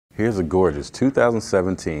Here's a gorgeous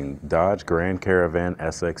 2017 Dodge Grand Caravan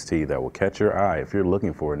SXT that will catch your eye if you're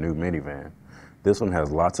looking for a new minivan. This one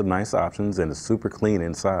has lots of nice options and is super clean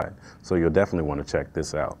inside, so you'll definitely want to check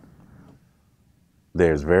this out.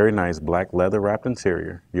 There's very nice black leather wrapped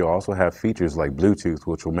interior. You'll also have features like Bluetooth,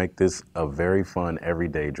 which will make this a very fun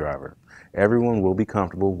everyday driver. Everyone will be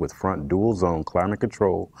comfortable with front dual zone climate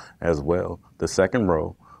control as well. The second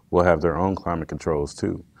row will have their own climate controls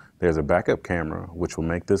too. There's a backup camera, which will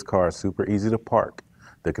make this car super easy to park.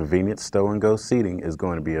 The convenient stow and go seating is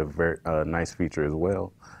going to be a very nice feature as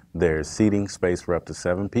well. There's seating space for up to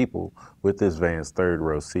 7 people with this van's third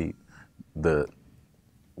row seat.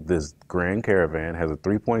 This Grand Caravan has a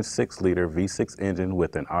 3.6-liter V6 engine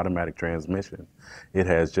with an automatic transmission. It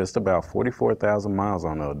has just about 44,000 miles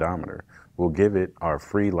on the odometer. We'll give it our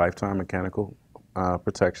free lifetime mechanical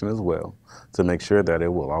protection as well to make sure that it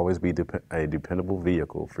will always be a dependable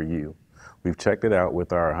vehicle for you. We've checked it out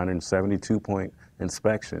with our 172-point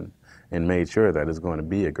inspection and made sure that it's going to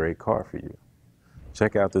be a great car for you.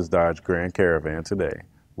 Check out this Dodge Grand Caravan today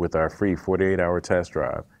with our free 48-hour test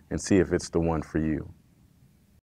drive and see if it's the one for you.